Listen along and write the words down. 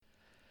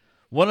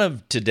One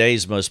of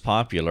today's most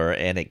popular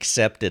and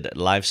accepted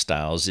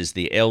lifestyles is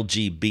the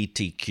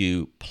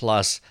LGBTQ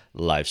plus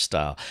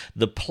lifestyle.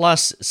 The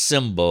plus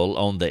symbol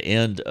on the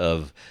end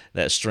of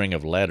that string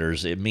of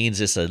letters, it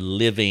means it's a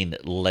living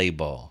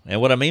label.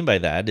 And what I mean by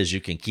that is you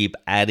can keep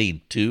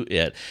adding to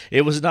it.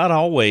 It was not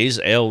always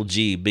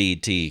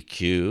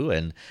LGBTQ,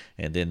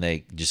 and then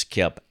they just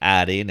kept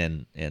adding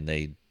and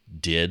they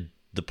did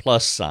the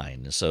plus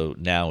sign. So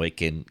now it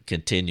can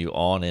continue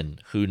on, and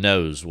who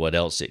knows what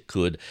else it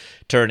could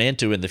turn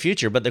into in the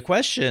future. But the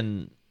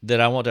question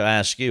that I want to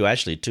ask you,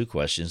 actually two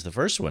questions. The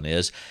first one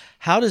is,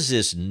 how does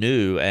this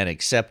new and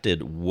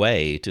accepted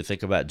way to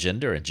think about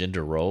gender and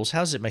gender roles,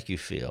 how does it make you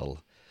feel?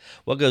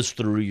 What goes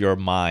through your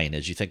mind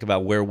as you think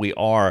about where we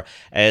are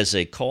as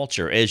a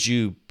culture, as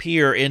you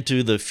peer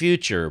into the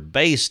future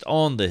based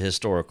on the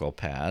historical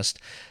past,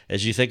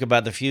 as you think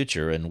about the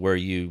future and where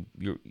you're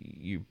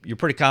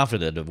pretty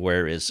confident of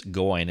where it's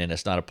going, and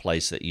it's not a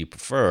place that you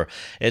prefer.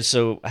 And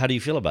so how do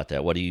you feel about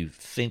that? What do you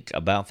think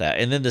about that?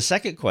 And then the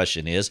second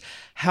question is,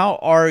 how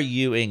are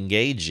you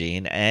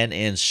engaging and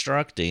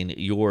instructing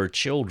your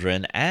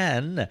children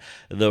and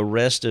the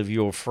rest of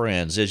your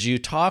friends as you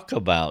talk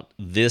about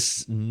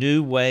this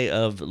new way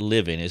of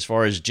living as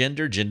far as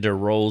gender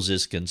roles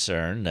is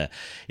concerned?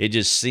 It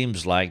just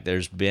seems like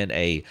there's been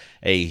a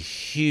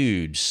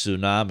huge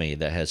tsunami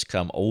that has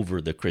come over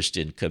the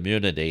Christian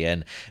community,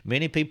 and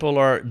many people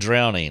are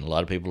drowning. A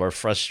lot of people are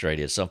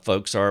frustrated. Some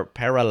folks are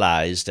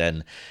paralyzed,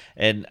 and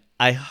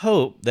I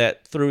hope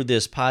that through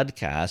this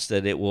podcast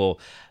that it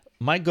will.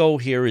 My goal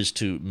here is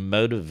to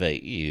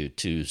motivate you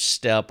to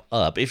step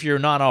up. If you're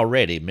not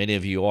already, many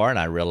of you are, and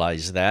I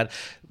realize that,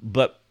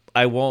 but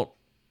I want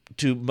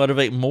to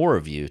motivate more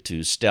of you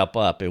to step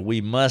up, and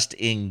we must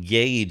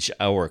engage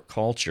our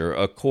culture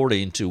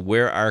according to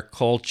where our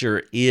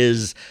culture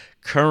is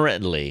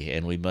currently,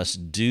 and we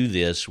must do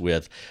this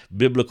with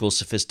biblical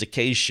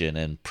sophistication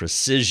and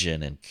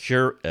precision and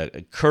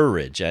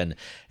courage and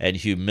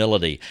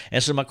humility.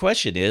 And so my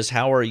question is,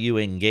 how are you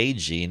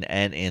engaging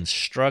and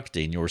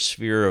instructing your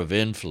sphere of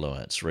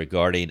influence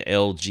regarding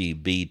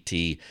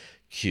LGBTQ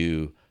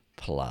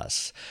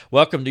plus?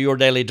 Welcome to Your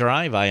Daily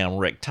Drive. I am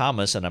Rick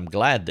Thomas, and I'm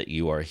glad that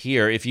you are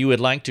here. If you would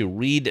like to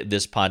read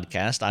this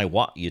podcast, I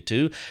want you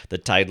to. The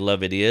title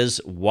of it is,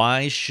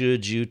 Why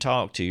Should You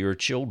Talk to Your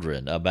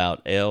Children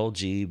About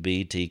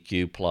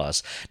LGBTQ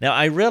plus? Now,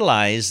 I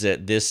realize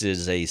that this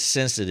is a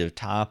sensitive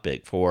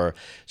topic for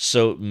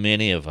so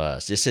many of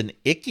us. It's an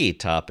icky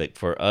topic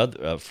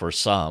for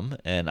some,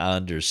 and I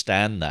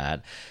understand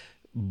that.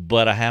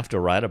 But I have to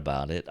write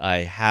about it. I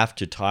have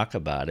to talk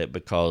about it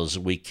because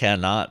we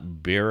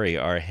cannot bury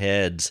our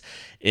heads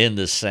in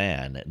the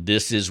sand.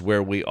 This is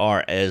where we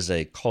are as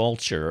a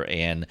culture,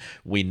 and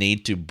we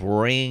need to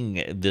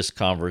bring this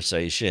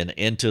conversation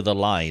into the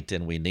light,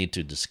 and we need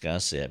to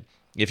discuss it.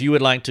 If you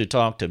would like to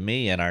talk to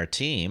me and our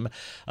team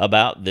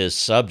about this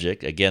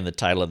subject, again, the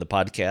title of the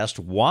podcast,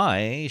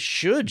 Why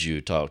Should You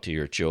Talk to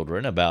Your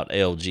Children About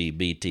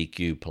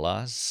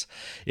LGBTQ+?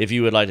 If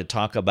you would like to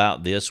talk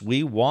about this,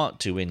 we want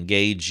to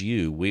engage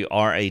you. We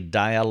are a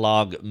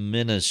dialogue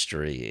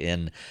ministry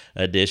in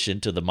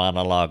addition to the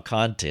monologue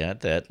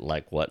content that,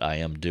 like what I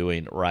am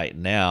doing right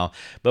now.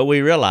 But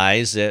we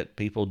realize that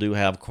people do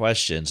have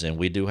questions, and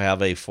we do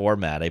have a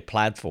format, a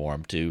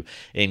platform to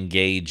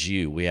engage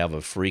you. We have a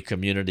free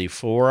community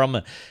forum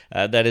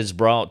that is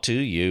brought to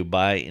you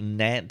by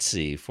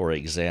Nancy, for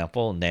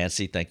example.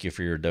 Nancy, thank you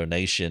for your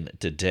donation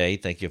today.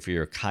 Thank you for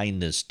your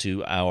kindness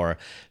to our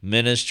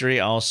ministry.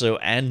 Also,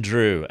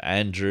 Andrew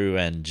and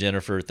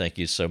Jennifer, thank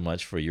you so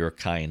much for your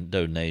kind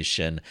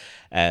donation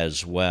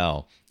as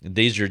well.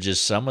 These are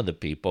just some of the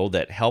people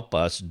that help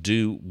us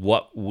do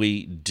what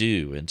we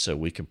do, and so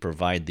we can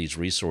provide these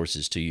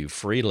resources to you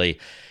freely,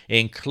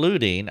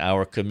 including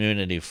our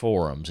community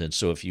forums. And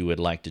so if you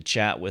would like to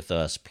chat with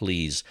us,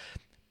 please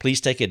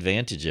take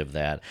advantage of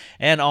that.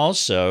 And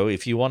also,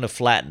 if you want to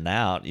flatten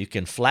out, you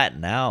can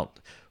flatten out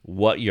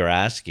what you're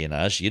asking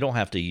us. You don't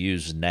have to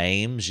use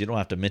names. You don't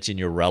have to mention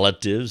your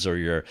relatives or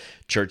your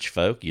church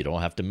folk. You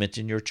don't have to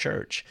mention your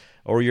church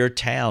or your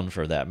town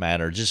for that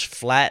matter. Just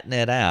flatten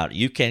it out.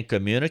 You can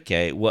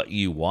communicate what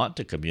you want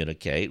to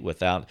communicate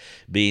without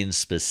being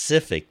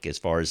specific as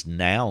far as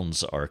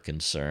nouns are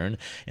concerned.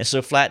 And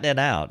so flatten it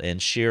out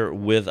and share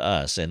with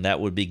us, and that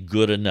would be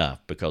good enough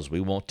because we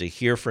want to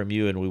hear from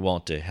you and we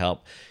want to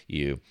help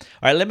you.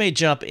 All right, let me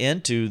jump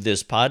into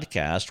this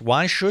podcast.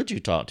 Why should you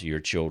talk to your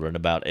children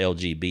about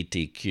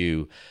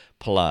LGBTQ+?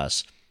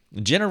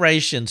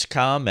 Generations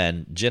come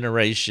and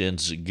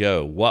generations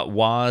go. What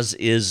was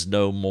is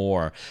no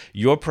more.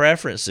 Your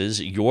preferences,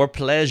 your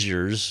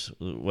pleasures,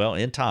 well,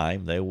 in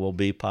time, they will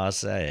be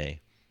passé.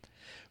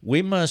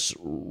 We must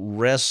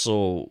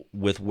wrestle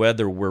with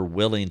whether we're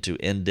willing to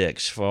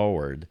index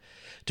forward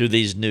to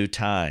these new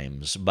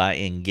times by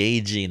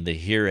engaging the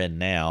here and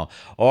now,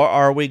 or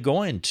are we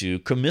going to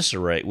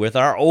commiserate with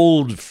our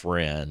old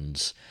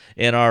friends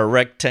in our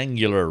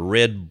rectangular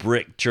red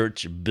brick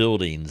church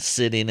buildings,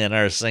 sitting in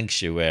our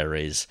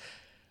sanctuaries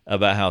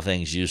about how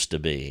things used to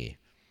be?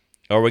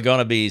 Are we going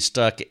to be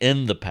stuck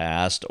in the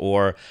past,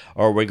 or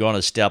are we going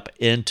to step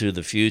into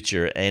the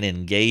future and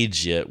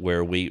engage it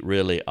where we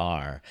really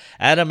are?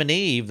 Adam and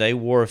Eve, they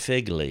wore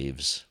fig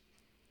leaves.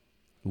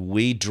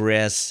 We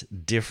dress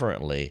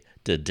differently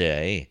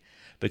today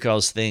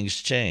because things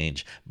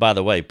change. By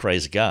the way,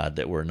 praise God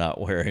that we're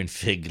not wearing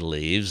fig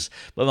leaves.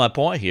 But my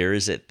point here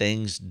is that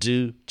things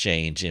do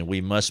change, and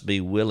we must be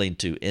willing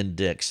to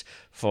index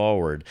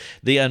forward.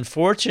 The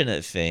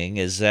unfortunate thing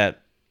is that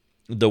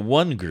the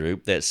one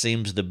group that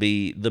seems to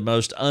be the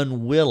most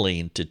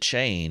unwilling to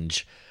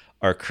change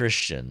are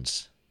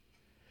Christians.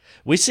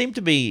 We seem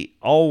to be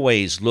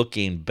always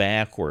looking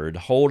backward,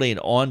 holding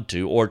on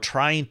to or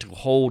trying to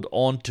hold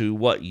on to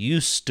what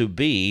used to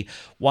be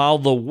while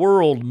the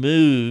world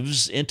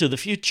moves into the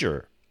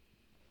future,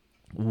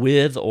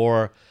 with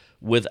or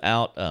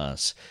without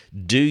us.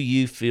 Do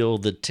you feel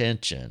the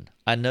tension?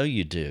 I know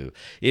you do.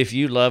 If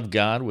you love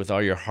God with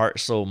all your heart,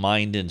 soul,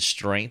 mind, and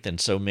strength, and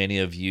so many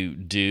of you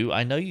do,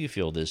 I know you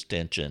feel this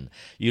tension.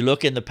 You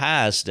look in the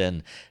past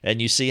and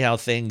you see how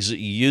things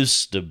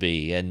used to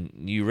be, and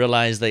you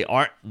realize they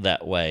aren't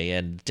that way,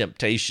 and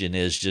temptation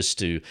is just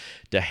to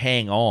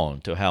hang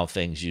on to how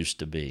things used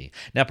to be.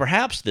 Now,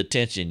 perhaps the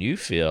tension you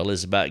feel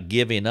is about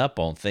giving up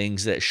on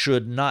things that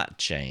should not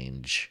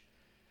change.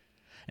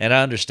 And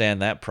I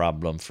understand that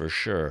problem for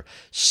sure.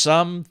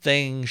 Some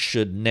things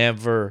should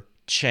never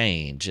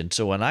change. And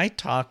so when I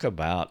talk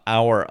about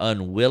our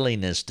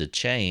unwillingness to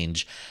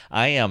change,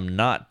 I am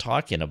not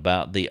talking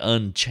about the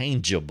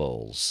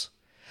unchangeables.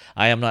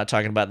 I am not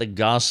talking about the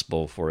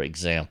gospel, for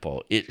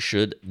example. It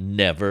should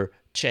never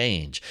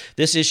change.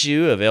 This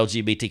issue of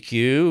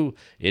LGBTQ,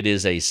 it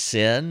is a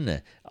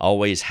sin,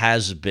 always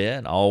has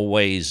been,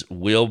 always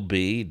will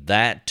be.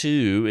 That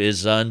too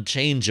is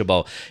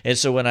unchangeable. And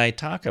so when I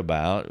talk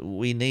about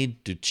we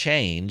need to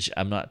change,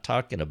 I'm not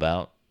talking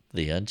about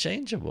the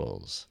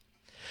unchangeables.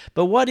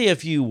 But what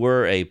if you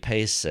were a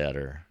pace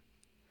setter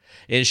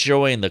in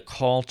showing the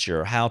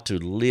culture how to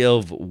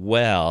live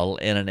well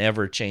in an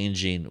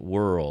ever-changing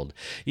world?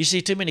 You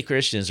see, too many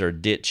Christians are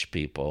ditch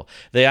people.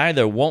 They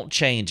either won't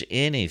change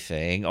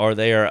anything or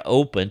they are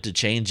open to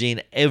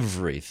changing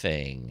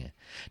everything.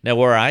 Now,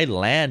 where I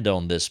land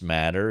on this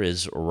matter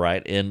is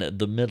right in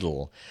the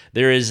middle.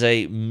 There is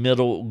a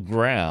middle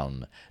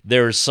ground.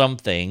 There are some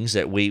things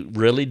that we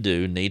really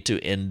do need to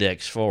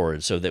index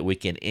forward so that we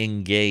can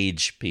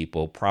engage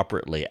people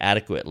properly,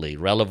 adequately,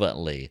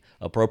 relevantly,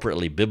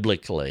 appropriately,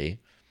 biblically.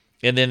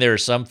 And then there are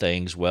some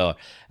things, well,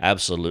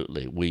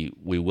 absolutely, we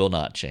will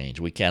not change.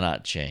 We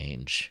cannot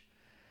change.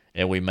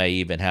 And we may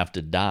even have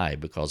to die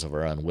because of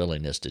our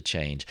unwillingness to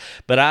change.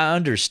 But I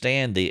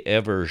understand the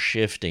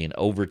ever-shifting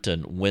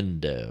Overton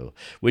window,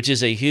 which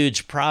is a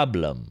huge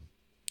problem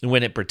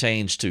when it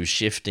pertains to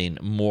shifting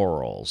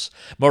morals.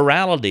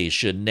 Morality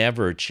should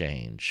never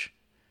change.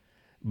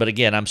 But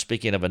again, I'm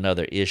speaking of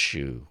another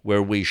issue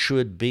where we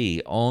should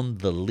be on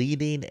the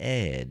leading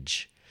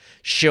edge,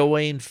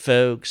 showing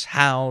folks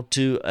how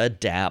to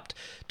adapt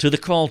to the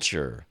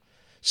culture,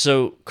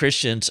 so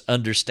Christians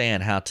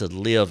understand how to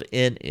live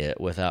in it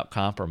without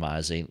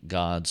compromising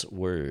God's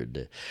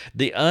word.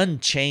 The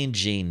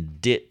unchanging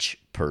ditch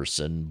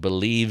person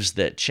believes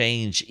that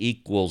change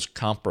equals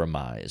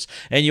compromise.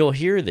 And you'll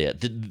hear that.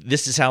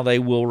 This is how they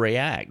will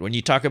react. When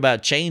you talk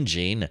about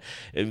changing,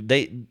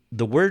 the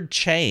word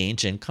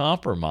change and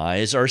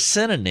compromise are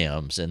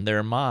synonyms in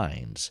their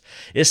minds.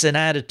 It's an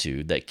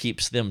attitude that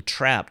keeps them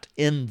trapped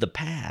in the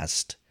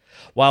past,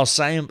 while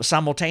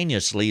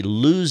simultaneously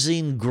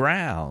losing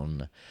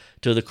ground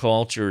to the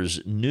culture's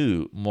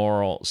new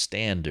moral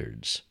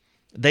standards.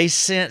 They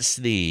sense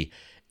the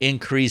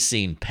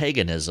increasing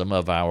paganism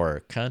of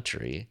our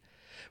country,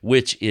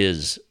 which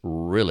is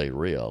really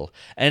real,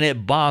 and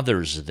it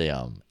bothers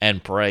them.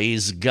 And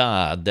praise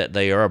God that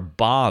they are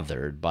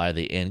bothered by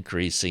the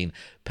increasing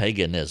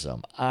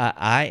paganism.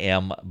 I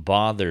am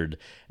bothered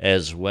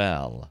as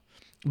well.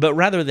 But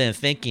rather than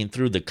thinking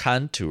through the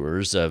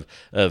contours of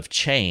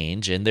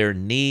change and their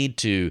need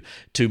to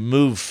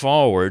move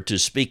forward, to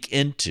speak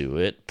into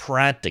it,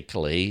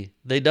 practically,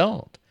 they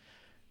don't.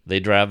 They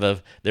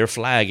drive their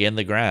flag in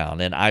the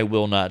ground, and I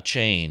will not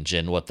change.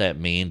 And what that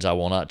means, I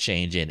will not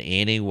change in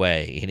any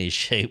way, any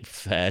shape,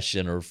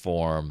 fashion, or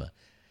form.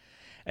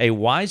 A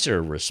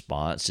wiser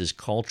response is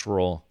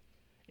cultural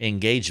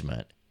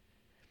engagement,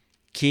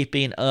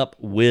 keeping up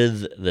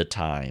with the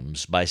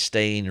times by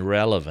staying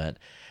relevant.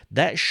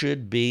 That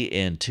should be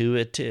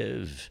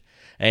intuitive,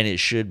 and it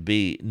should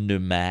be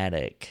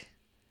pneumatic.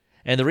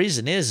 And the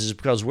reason is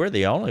because we're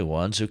the only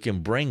ones who can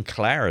bring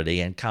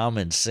clarity and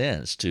common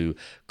sense to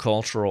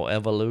cultural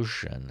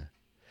evolution.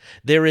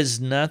 There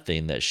is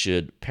nothing that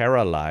should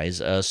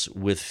paralyze us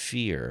with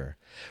fear.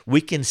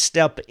 We can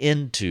step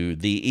into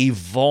the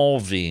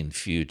evolving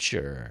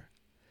future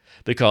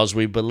because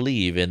we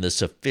believe in the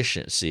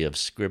sufficiency of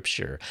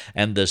Scripture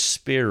and the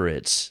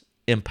Spirit's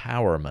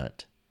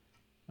empowerment.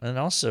 And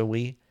also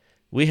we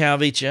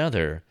have each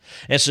other.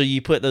 And so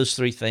you put those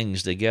three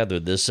things together,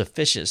 the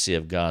sufficiency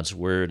of God's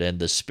Word and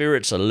the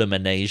Spirit's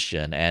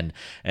illumination and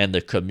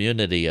the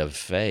community of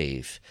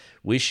faith.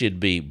 We should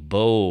be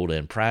bold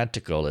and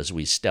practical as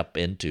we step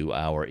into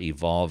our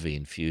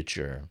evolving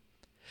future.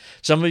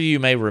 Some of you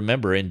may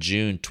remember in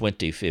June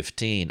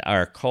 2015,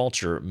 our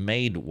culture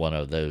made one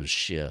of those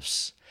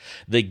shifts.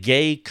 The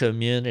gay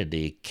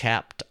community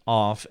capped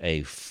off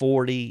a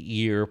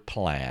 40-year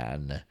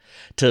plan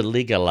to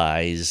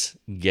legalize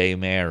gay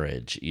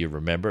marriage. You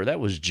remember? That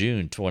was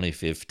June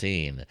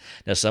 2015.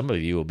 Now, some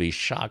of you will be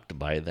shocked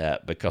by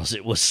that because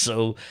it was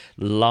so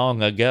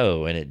long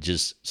ago, and it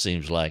just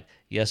seems like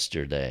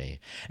yesterday.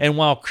 And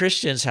while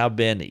Christians have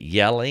been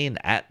yelling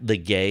at the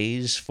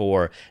gays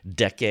for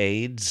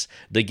decades,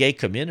 the gay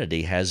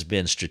community has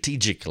been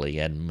strategically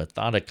and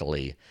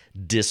methodically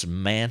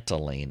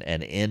dismantling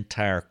an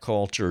entire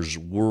culture's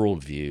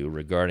worldview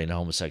regarding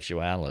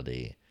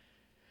homosexuality.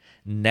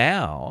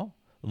 Now,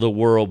 the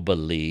world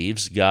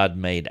believes God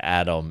made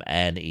Adam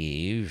and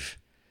Eve,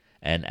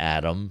 and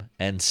Adam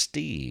and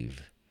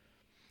Steve.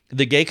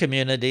 The gay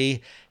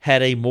community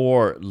had a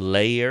more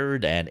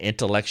layered and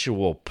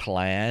intellectual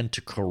plan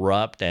to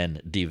corrupt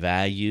and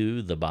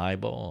devalue the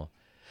Bible.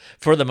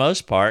 For the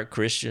most part,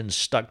 Christians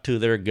stuck to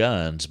their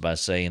guns by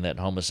saying that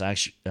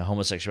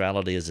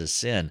homosexuality is a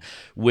sin,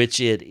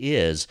 which it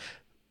is,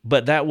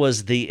 but that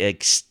was the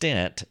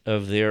extent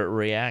of their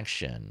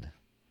reaction.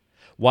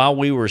 While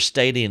we were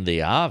stating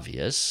the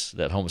obvious,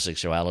 that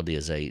homosexuality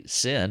is a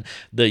sin,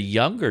 the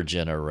younger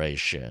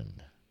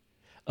generation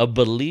of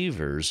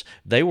believers,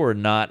 they were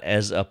not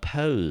as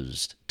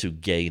opposed to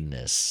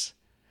gayness.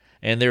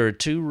 And there are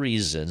two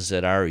reasons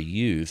that our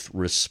youth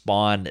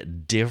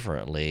respond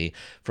differently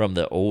from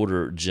the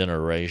older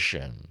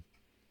generation.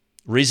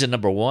 Reason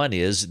number one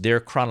is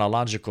their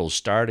chronological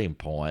starting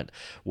point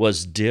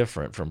was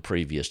different from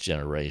previous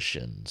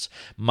generations.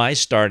 My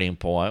starting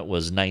point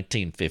was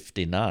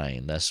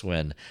 1959. That's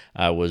when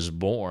I was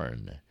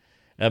born.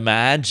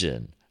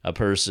 Imagine a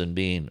person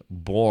being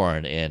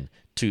born in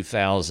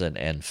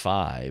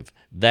 2005.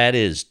 That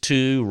is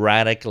two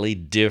radically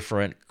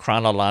different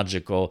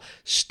chronological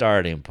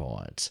starting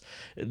points.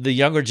 The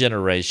younger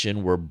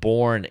generation were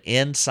born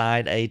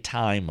inside a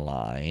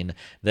timeline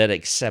that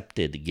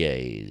accepted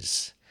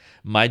gays.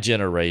 My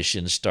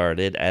generation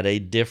started at a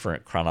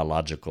different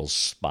chronological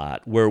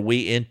spot where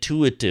we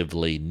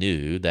intuitively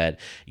knew that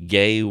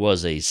gay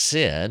was a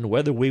sin,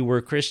 whether we were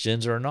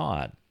Christians or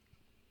not.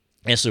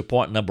 And so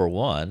point number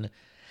one,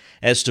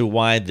 as to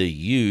why the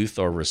youth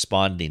are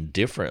responding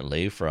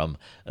differently from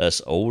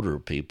us older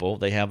people,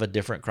 they have a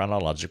different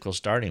chronological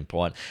starting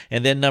point.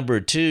 And then number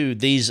two,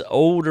 these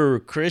older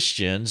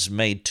Christians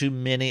made too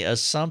many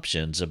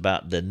assumptions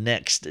about the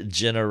next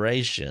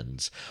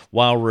generations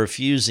while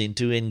refusing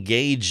to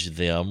engage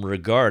them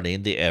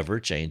regarding the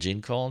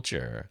ever-changing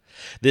culture.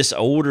 This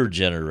older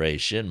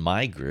generation,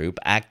 my group,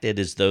 acted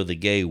as though the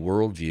gay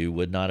worldview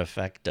would not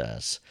affect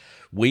us.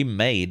 We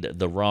made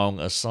the wrong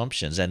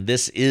assumptions, and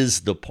this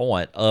is the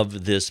point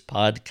of this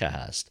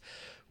podcast.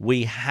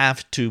 We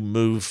have to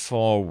move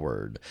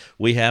forward.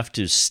 We have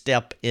to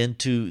step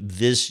into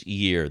this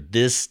year,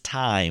 this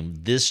time,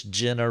 this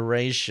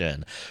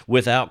generation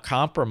without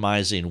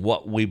compromising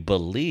what we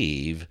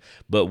believe,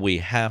 but we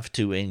have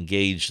to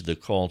engage the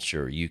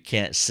culture. You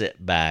can't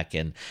sit back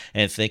and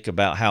think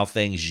about how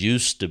things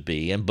used to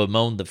be and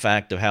bemoan the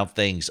fact of how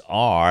things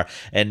are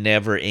and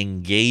never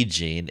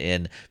engaging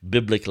in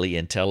biblically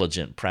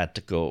intelligent,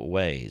 practical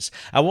ways.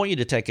 I want you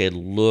to take a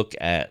look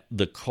at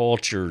the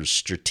culture's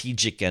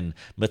strategic and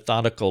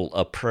methodical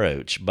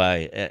approach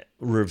by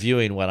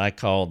reviewing what I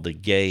call the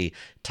gay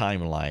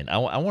timeline. I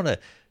want to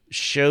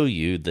show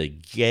you the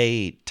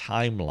gay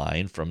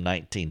timeline from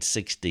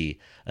 1960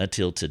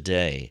 until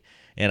today.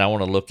 And I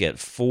want to look at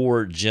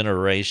 4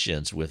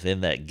 generations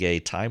within that gay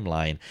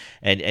timeline,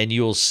 and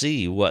you'll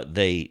see what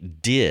they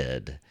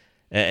did,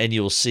 and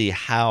you'll see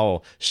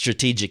how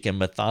strategic and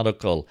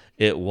methodical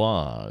it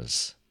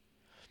was.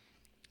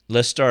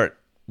 Let's start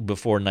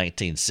before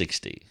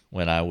 1960,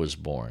 when I was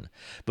born.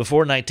 Before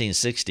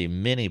 1960,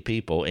 many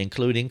people,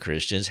 including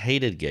Christians,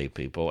 hated gay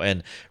people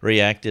and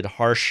reacted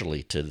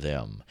harshly to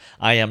them.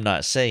 I am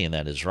not saying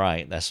that is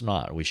right. That's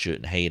not. We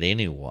shouldn't hate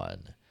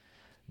anyone.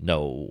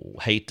 No,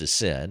 hate to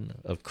sin,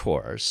 of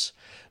course.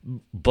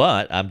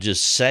 But I'm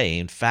just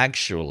saying,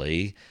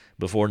 factually,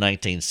 before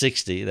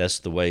 1960, that's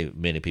the way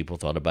many people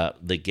thought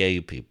about the gay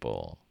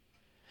people.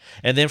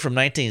 And then from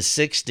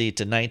 1960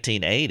 to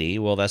 1980,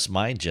 well, that's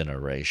my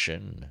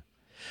generation.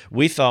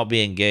 We thought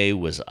being gay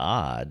was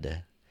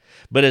odd,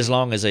 but as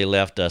long as they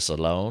left us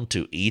alone,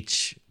 to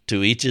each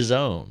his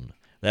own.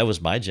 That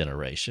was my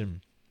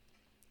generation.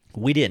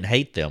 We didn't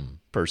hate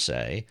them, per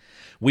se.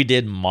 We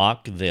did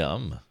mock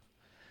them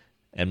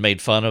and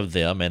made fun of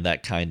them and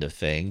that kind of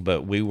thing,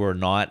 but we were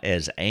not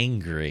as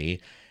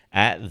angry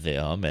at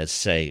them as,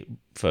 say,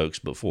 folks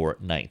before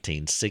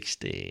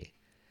 1960.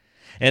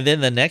 And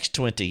then the next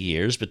 20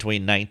 years,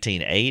 between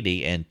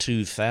 1980 and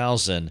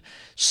 2000,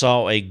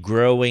 saw a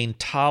growing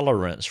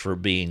tolerance for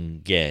being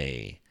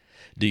gay.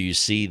 Do you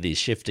see the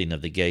shifting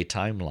of the gay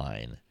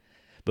timeline?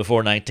 Before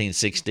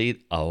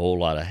 1960, a whole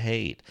lot of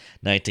hate.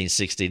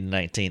 1960 to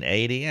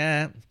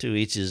 1980, to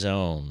each his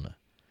own.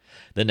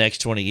 The next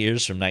 20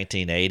 years, from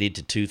 1980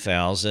 to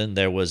 2000,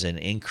 there was an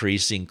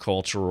increasing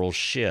cultural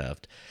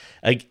shift,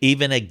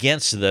 even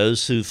against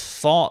those who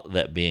thought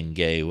that being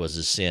gay was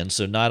a sin.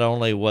 So not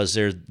only was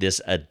there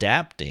this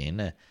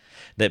adapting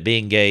that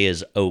being gay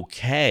is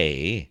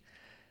okay,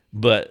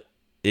 but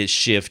it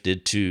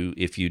shifted to,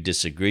 if you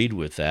disagreed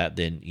with that,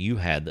 then you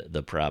had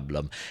the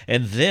problem.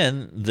 And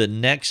then the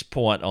next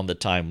point on the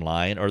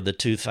timeline are the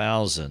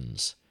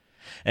 2000s.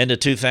 And the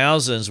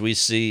 2000s, we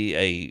see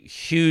a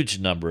huge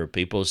number of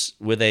people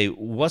with a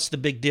what's the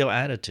big deal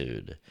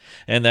attitude.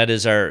 And that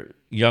is our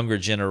younger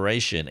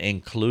generation,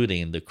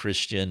 including the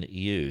Christian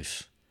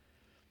youth.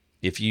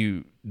 If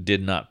you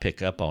did not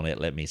pick up on it,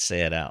 let me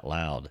say it out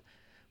loud.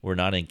 We're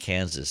not in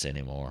Kansas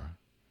anymore.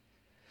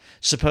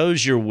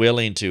 Suppose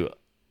you're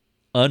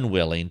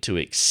unwilling to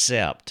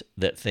accept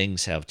that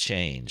things have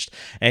changed,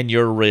 and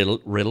you're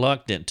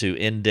reluctant to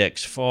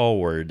index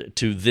forward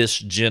to this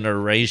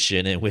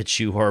generation in which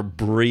you are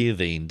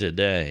breathing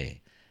today.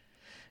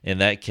 In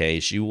that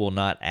case, you will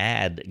not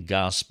add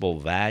gospel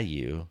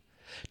value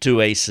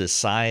to a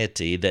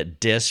society that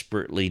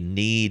desperately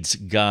needs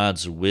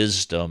God's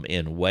wisdom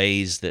in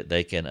ways that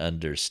they can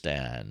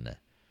understand.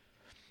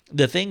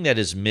 The thing that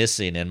is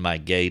missing in my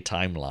gay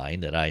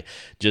timeline that I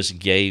just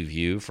gave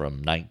you from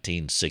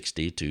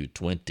 1960 to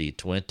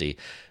 2020,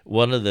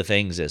 one of the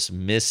things that's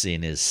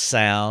missing is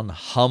sound,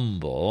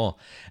 humble,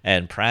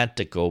 and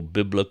practical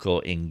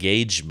biblical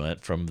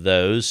engagement from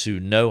those who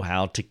know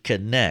how to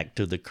connect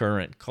to the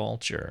current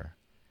culture.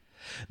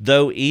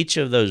 Though each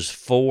of those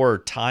four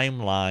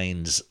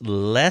timelines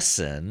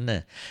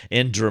lessen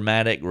in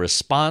dramatic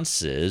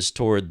responses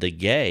toward the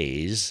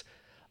gays,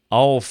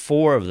 all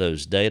four of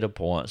those data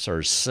points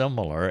are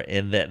similar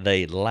in that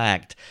they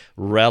lacked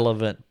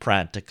relevant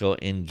practical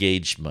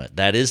engagement.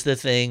 That is the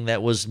thing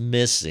that was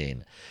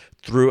missing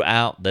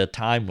throughout the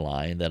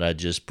timeline that I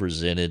just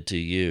presented to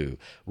you.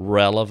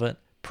 Relevant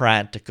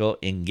practical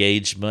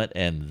engagement,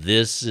 and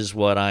this is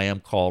what I am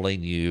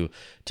calling you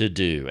to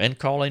do, and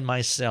calling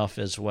myself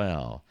as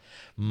well.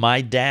 My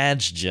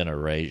dad's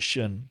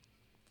generation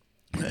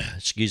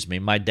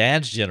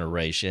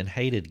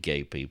hated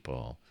gay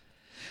people.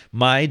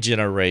 My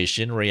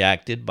generation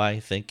reacted by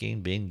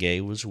thinking being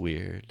gay was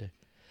weird.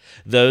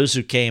 Those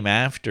who came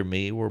after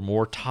me were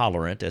more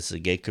tolerant as the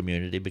gay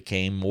community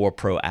became more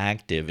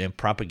proactive in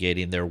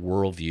propagating their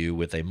worldview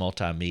with a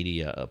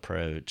multimedia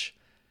approach.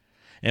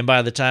 And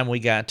by the time we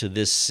got to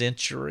this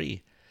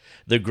century,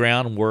 the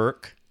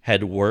groundwork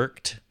had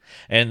worked,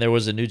 and there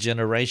was a new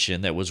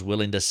generation that was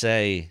willing to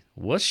say,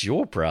 "What's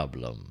your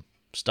problem?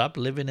 Stop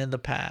living in the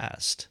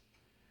past."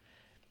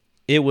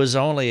 It was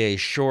only a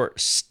short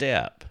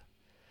step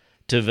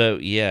to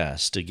vote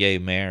yes to gay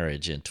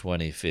marriage in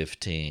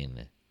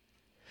 2015.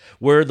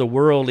 Where the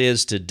world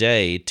is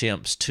today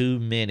tempts too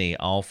many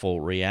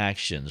awful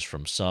reactions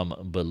from some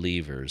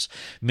believers.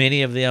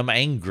 Many of them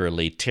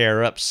angrily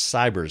tear up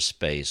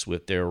cyberspace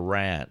with their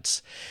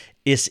rants.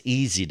 It's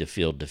easy to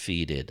feel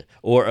defeated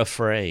or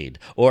afraid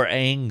or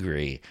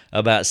angry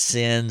about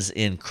sin's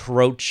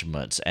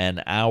encroachments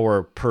and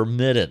our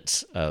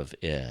permittance of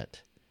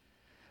it.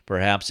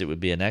 Perhaps it would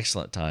be an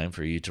excellent time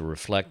for you to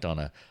reflect on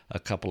a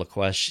couple of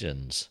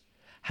questions.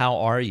 How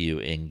are you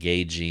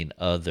engaging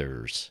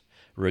others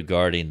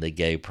regarding the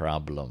gay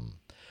problem?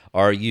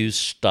 Are you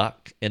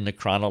stuck in the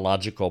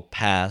chronological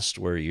past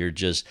where you're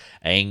just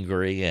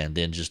angry and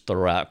then just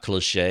throw out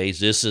cliches?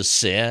 This is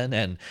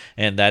sin,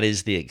 and that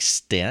is the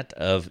extent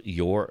of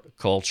your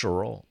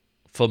cultural,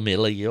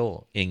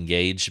 familial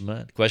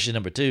engagement. Question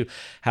number 2,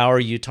 how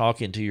are you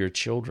talking to your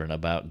children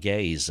about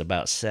gays,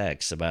 about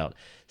sex, about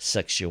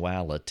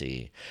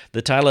sexuality?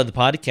 The title of the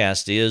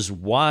podcast is,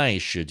 Why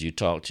Should You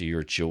Talk to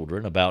Your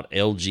Children About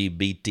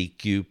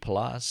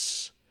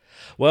LGBTQ+?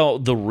 Well,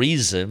 the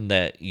reason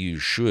that you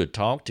should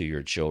talk to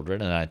your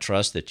children, and I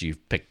trust that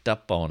you've picked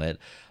up on it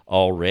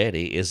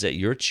already, is that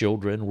your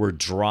children were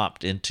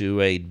dropped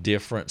into a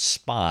different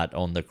spot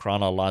on the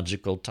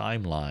chronological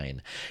timeline.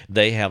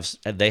 They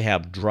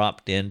have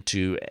dropped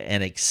into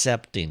an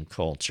accepting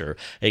culture,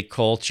 a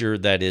culture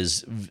that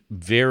is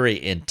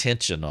very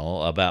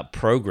intentional about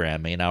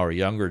programming our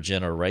younger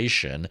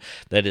generation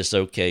that it's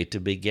okay to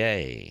be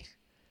gay.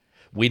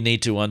 We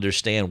need to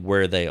understand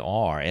where they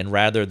are, and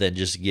rather than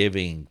just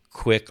giving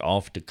quick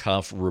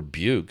off-the-cuff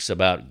rebukes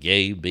about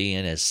gay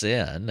being a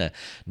sin,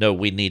 no,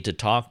 we need to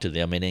talk to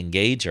them and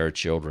engage our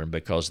children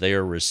because they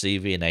are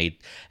receiving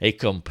a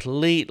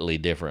completely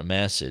different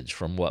message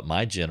from what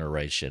my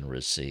generation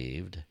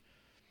received.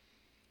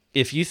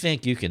 If you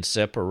think you can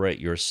separate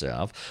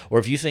yourself, or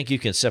if you think you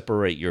can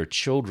separate your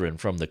children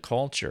from the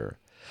culture,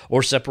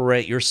 or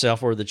separate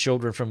yourself or the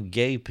children from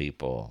gay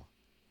people,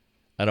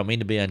 I don't mean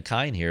to be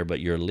unkind here, but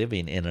you're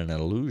living in an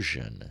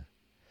illusion.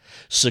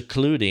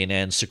 Secluding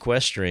and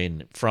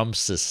sequestering from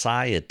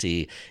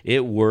society,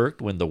 it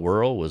worked when the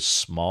world was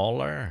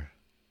smaller.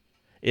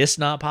 It's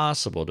not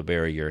possible to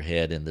bury your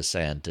head in the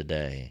sand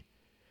today.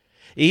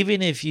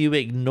 Even if you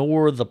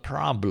ignore the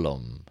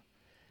problem,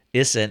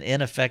 it's an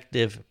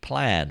ineffective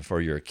plan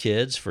for your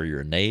kids, for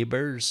your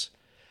neighbors,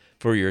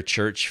 for your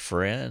church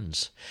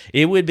friends.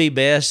 It would be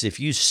best if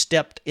you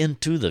stepped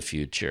into the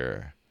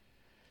future,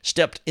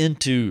 stepped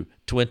into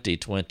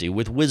 2020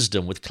 with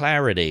wisdom, with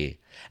clarity,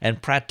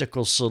 and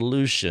practical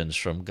solutions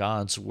from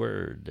God's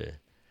Word.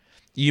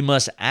 You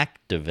must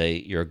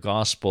activate your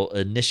gospel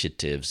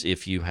initiatives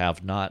if you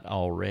have not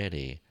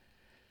already.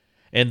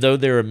 And though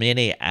there are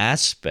many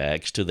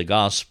aspects to the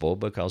gospel,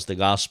 because the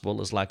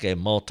gospel is like a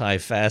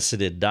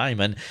multifaceted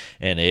diamond,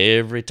 and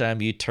every time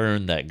you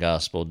turn that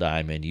gospel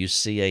diamond, you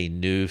see a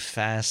new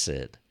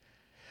facet.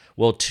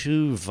 Well,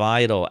 two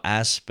vital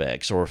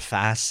aspects or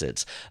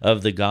facets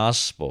of the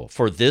gospel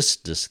for this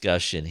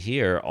discussion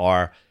here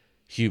are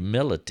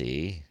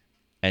humility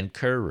and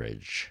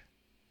courage.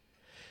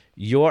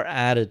 Your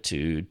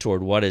attitude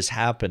toward what is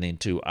happening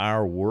to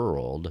our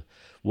world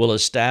will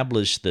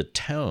establish the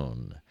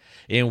tone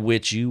in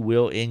which you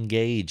will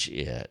engage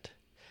it.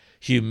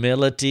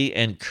 Humility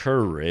and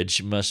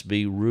courage must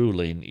be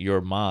ruling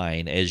your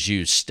mind as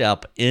you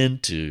step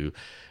into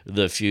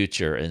the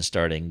future and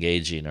start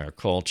engaging our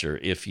culture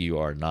if you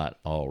are not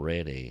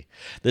already.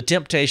 The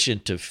temptation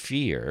to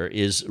fear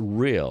is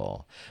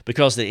real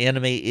because the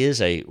enemy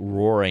is a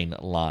roaring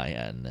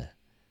lion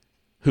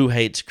who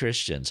hates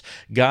Christians.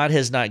 God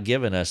has not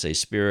given us a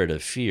spirit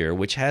of fear,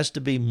 which has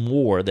to be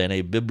more than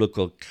a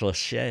biblical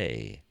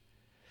cliche.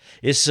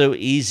 It's so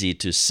easy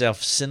to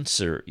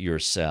self-censor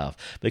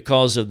yourself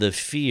because of the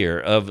fear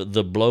of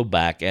the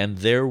blowback, and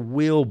there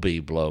will be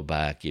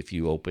blowback if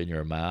you open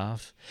your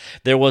mouth.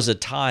 There was a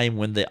time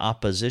when the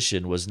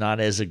opposition was not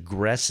as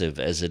aggressive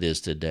as it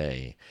is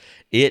today.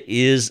 It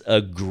is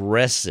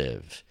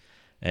aggressive,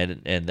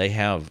 and they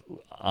have,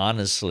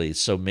 honestly,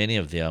 so many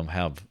of them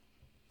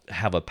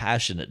have a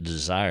passionate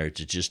desire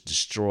to just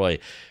destroy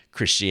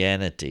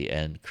Christianity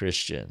and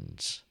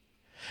Christians.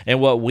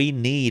 And what we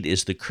need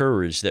is the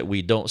courage that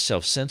we don't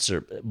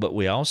self-censor, but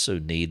we also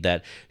need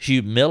that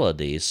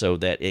humility so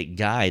that it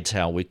guides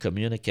how we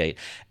communicate.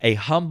 A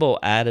humble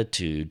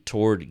attitude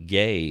toward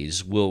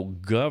gays will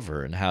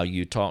govern how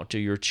you talk to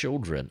your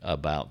children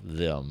about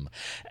them.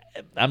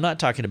 I'm not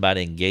talking about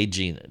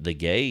engaging the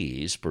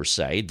gays per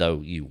se, though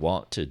you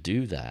want to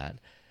do that.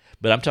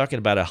 But I'm talking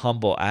about a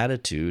humble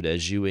attitude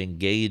as you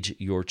engage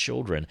your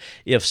children.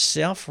 If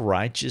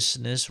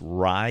self-righteousness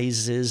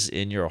rises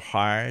in your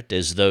heart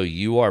as though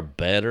you are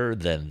better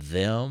than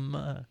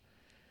them,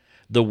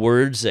 the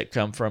words that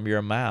come from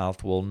your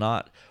mouth will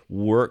not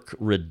work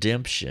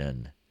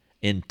redemption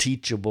in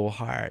teachable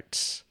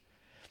hearts.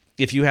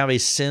 If you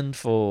have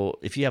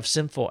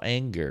sinful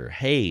anger,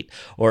 hate,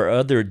 or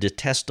other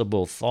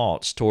detestable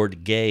thoughts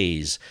toward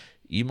gays,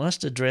 you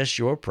must address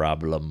your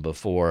problem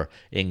before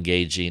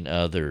engaging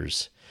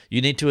others.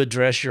 You need to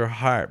address your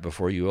heart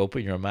before you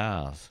open your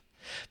mouth.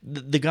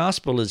 The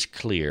gospel is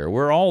clear.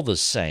 We're all the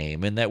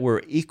same in that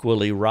we're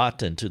equally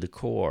rotten to the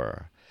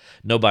core.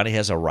 Nobody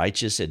has a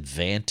righteous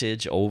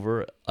advantage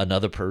over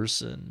another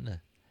person.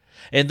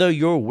 And though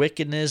your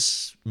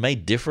wickedness may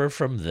differ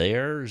from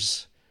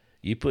theirs,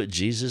 you put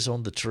Jesus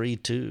on the tree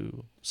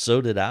too.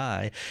 So did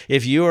I.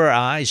 If you or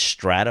I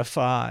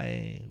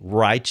stratify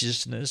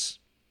righteousness,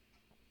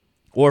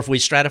 or if we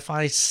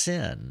stratify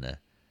sin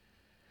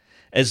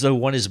as though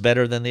one is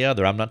better than the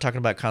other. I'm not talking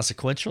about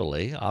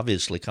consequentially.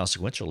 Obviously,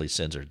 consequentially,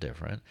 sins are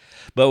different.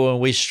 But when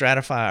we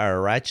stratify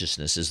our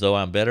righteousness as though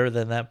I'm better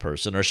than that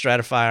person, or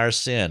stratify our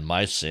sin,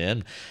 my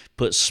sin,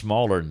 put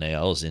smaller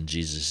nails in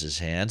Jesus'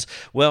 hands,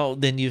 well,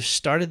 then you've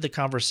started the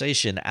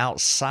conversation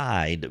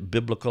outside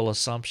biblical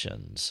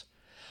assumptions.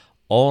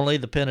 Only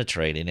the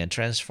penetrating and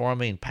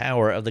transforming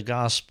power of the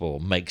gospel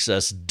makes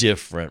us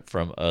different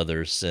from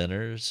other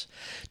sinners.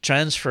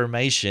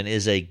 Transformation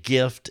is a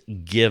gift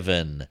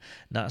given,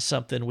 not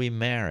something we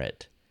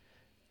merit.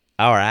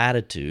 Our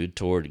attitude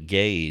toward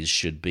gays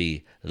should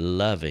be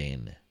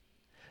loving,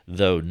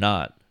 though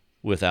not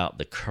without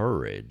the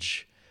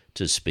courage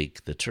to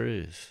speak the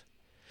truth.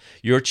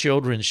 Your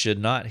children should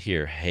not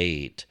hear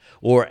hate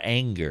or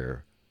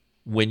anger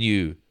when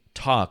you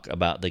talk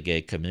about the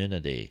gay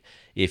community.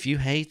 If you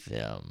hate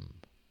them,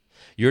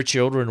 your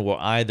children will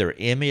either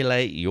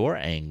emulate your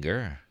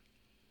anger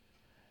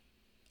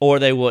or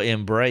they will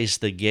embrace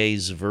the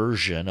gay's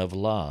version of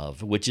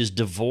love, which is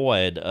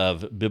devoid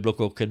of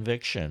biblical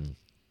conviction.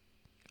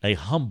 A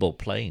humble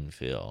playing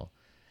field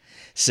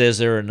says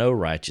there are no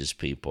righteous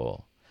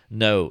people,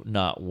 no,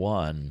 not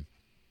one.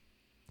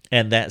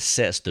 And that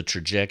sets the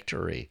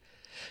trajectory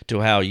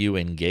to how you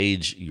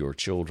engage your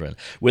children.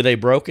 With a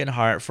broken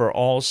heart for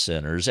all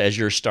sinners as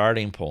your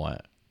starting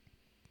point,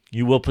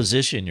 you will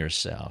position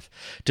yourself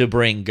to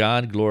bring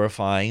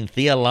God-glorifying,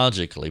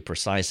 theologically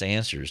precise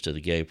answers to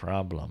the gay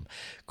problem.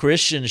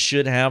 Christians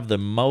should have the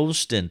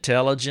most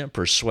intelligent,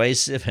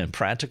 persuasive, and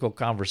practical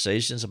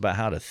conversations about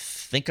how to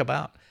think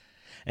about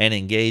and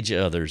engage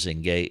others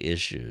in gay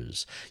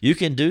issues. You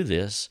can do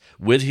this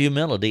with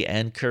humility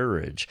and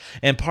courage.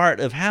 And part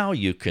of how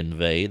you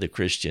convey the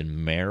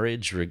Christian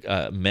marriage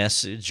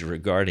message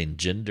regarding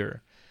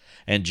gender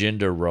and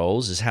gender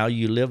roles is how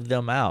you live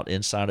them out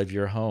inside of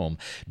your home.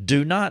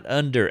 Do not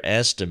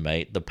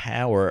underestimate the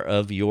power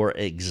of your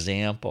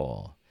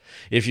example.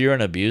 If you're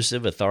an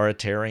abusive,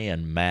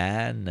 authoritarian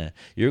man,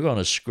 you're going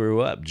to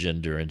screw up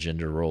gender and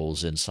gender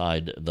roles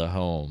inside the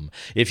home.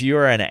 If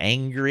you're an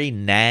angry,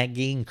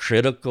 nagging,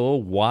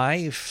 critical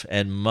wife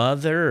and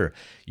mother,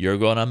 you're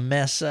going to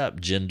mess up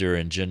gender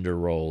and gender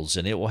roles,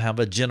 and it will have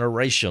a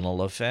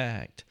generational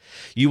effect.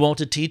 You want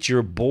to teach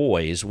your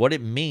boys what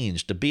it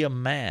means to be a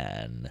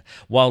man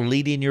while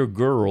leading your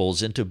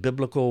girls into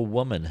biblical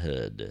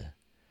womanhood.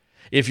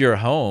 If your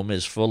home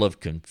is full of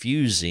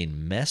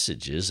confusing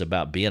messages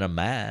about being a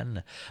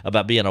man,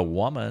 about being a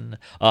woman,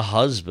 a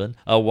husband,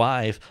 a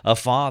wife, a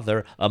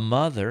father, a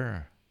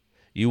mother,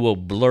 you will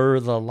blur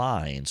the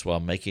lines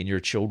while making your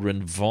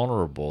children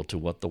vulnerable to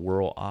what the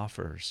world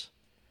offers.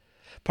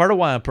 Part of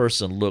why a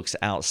person looks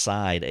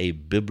outside a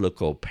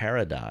biblical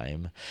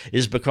paradigm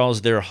is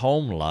because their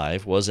home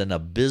life was an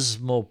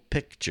abysmal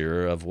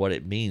picture of what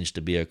it means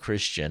to be a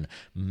Christian,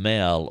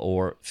 male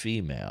or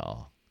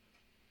female.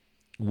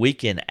 We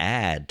can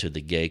add to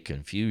the gay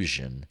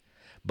confusion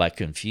by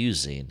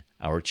confusing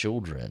our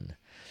children.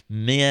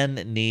 Men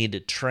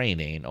need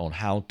training on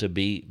how to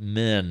be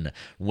men.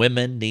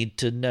 Women need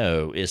to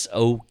know it's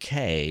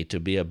okay to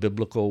be a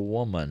biblical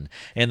woman,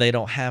 and they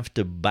don't have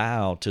to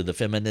bow to the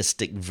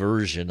feministic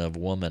version of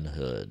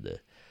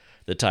womanhood.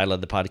 The title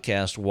of the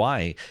podcast,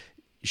 Why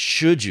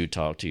Should You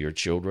Talk to Your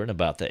Children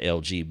About the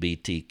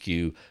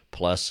LGBTQ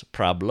plus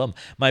problem?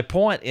 My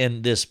point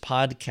in this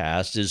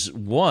podcast is,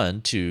 one,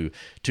 to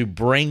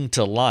bring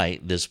to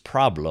light this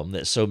problem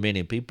that so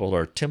many people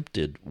are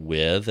tempted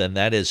with, and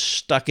that is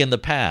stuck in the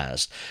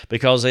past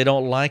because they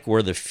don't like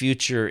where the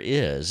future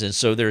is. And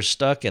so they're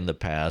stuck in the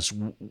past,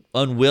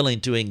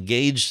 unwilling to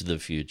engage the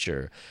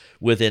future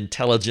with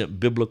intelligent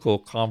biblical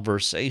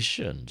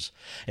conversations.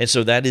 And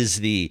so that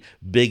is the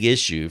big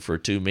issue for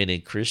too many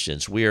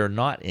Christians. We are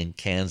not in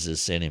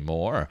Kansas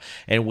anymore,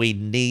 and we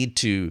need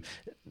to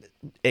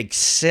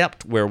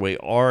accept where we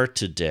are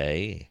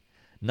today,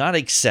 not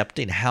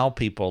accepting how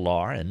people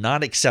are and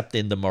not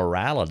accepting the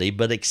morality,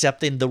 but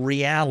accepting the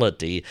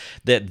reality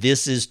that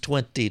this is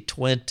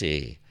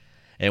 2020.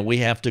 And we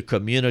have to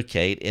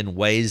communicate in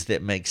ways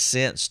that make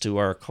sense to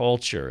our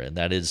culture. And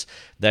that is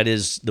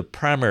the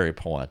primary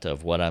point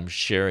of what I'm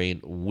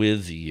sharing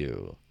with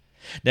you.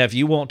 Now, if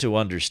you want to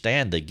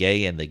understand the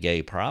gay and the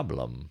gay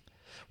problem,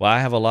 well, I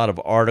have a lot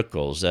of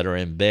articles that are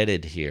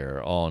embedded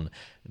here on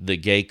the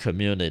gay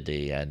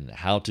community and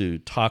how to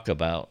talk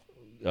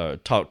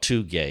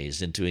to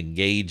gays and to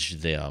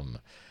engage them.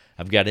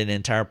 I've got an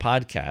entire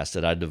podcast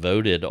that I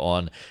devoted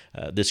on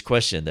this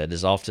question that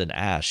is often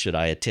asked: should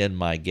I attend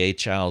my gay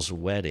child's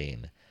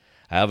wedding?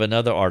 I have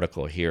another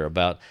article here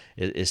about,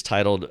 it's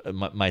titled,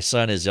 My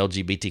Son is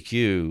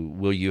LGBTQ,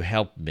 Will You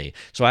Help Me?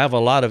 So I have a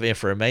lot of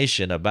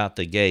information about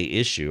the gay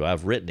issue.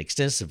 I've written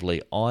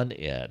extensively on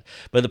it.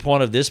 But the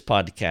point of this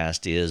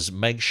podcast is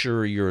make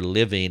sure you're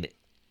living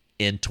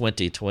in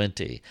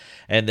 2020,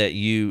 and that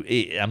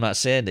I'm not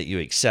saying that you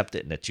accept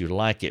it and that you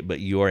like it, but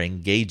you are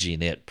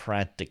engaging it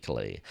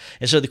practically.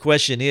 And so the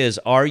question is,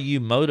 are you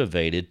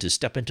motivated to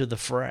step into the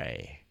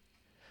fray?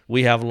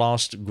 We have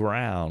lost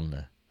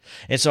ground.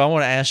 And so I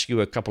want to ask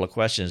you a couple of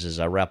questions as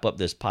I wrap up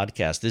this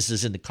podcast. This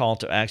is in the call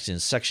to action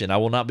section. I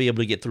will not be able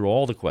to get through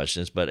all the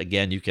questions, but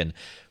again, you can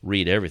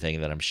read everything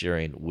that I'm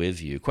sharing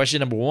with you. Question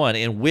number one,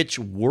 in which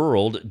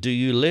world do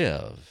you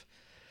live?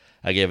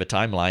 I gave a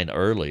timeline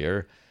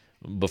earlier.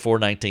 Before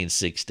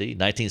 1960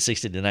 to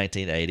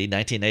 1980,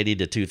 1980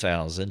 to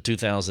 2000,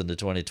 2000 to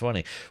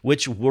 2020.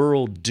 Which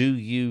world do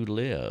you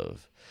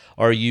live?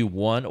 Are you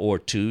one or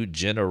two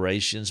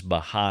generations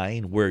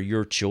behind where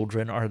your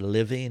children are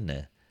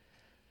living?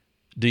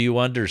 Do you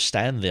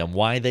understand them,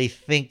 why they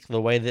think the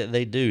way that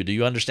they do? Do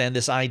you understand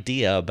this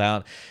idea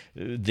about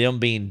them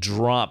being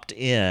dropped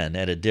in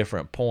at a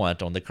different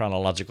point on the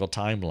chronological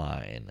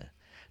timeline?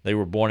 They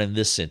were born in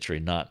this century,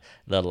 not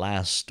the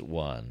last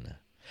one.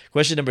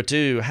 Question number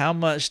two, how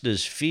much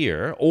does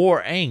fear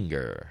or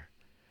anger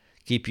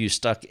keep you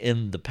stuck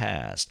in the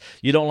past?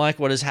 You don't like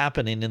what is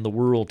happening in the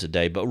world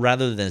today, but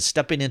rather than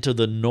stepping into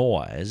the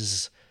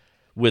noise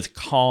with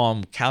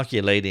calm,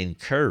 calculating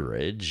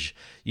courage,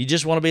 you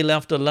just want to be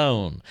left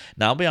alone.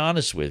 Now, I'll be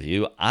honest with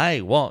you,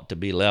 I want to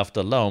be left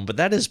alone, but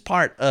that is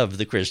part of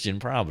the Christian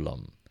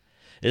problem.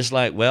 It's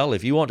like, well,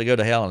 if you want to go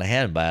to hell in a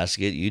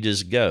handbasket, you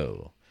just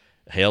go.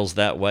 Hell's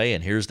that way,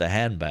 and here's the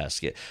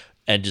handbasket.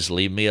 And just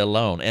leave me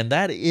alone. And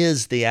that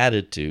is the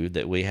attitude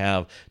that we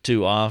have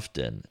too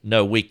often.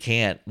 No, we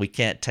can't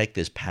take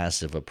this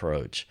passive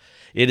approach.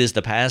 It is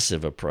the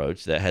passive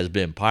approach that has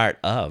been part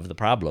of the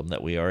problem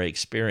that we are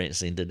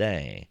experiencing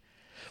today.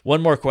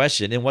 One more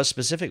question. In what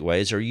specific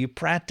ways are you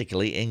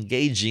practically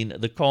engaging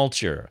the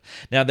culture?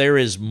 Now, there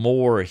is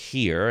more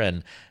here,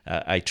 and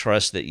I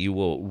trust that you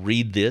will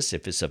read this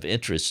if it's of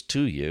interest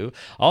to you.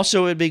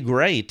 Also, it would be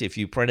great if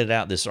you printed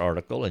out this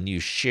article and you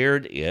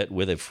shared it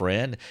with a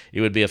friend. It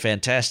would be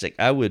fantastic.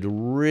 I would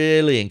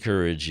really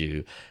encourage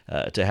you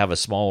to have a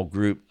small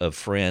group of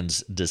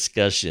friends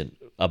discussion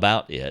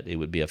about it. It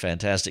would be a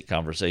fantastic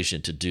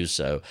conversation to do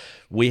so.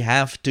 We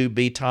have to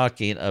be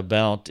talking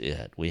about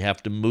it. We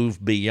have to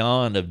move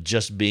beyond of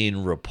just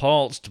being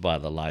repulsed by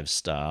the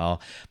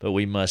lifestyle, but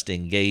we must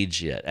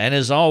engage it. And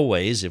as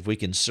always, if we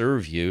can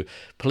serve you,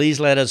 please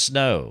let us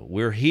know.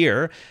 We're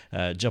here.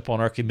 Jump on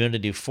our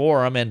community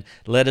forum and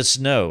let us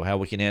know how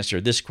we can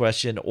answer this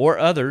question or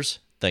others.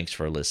 Thanks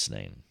for listening.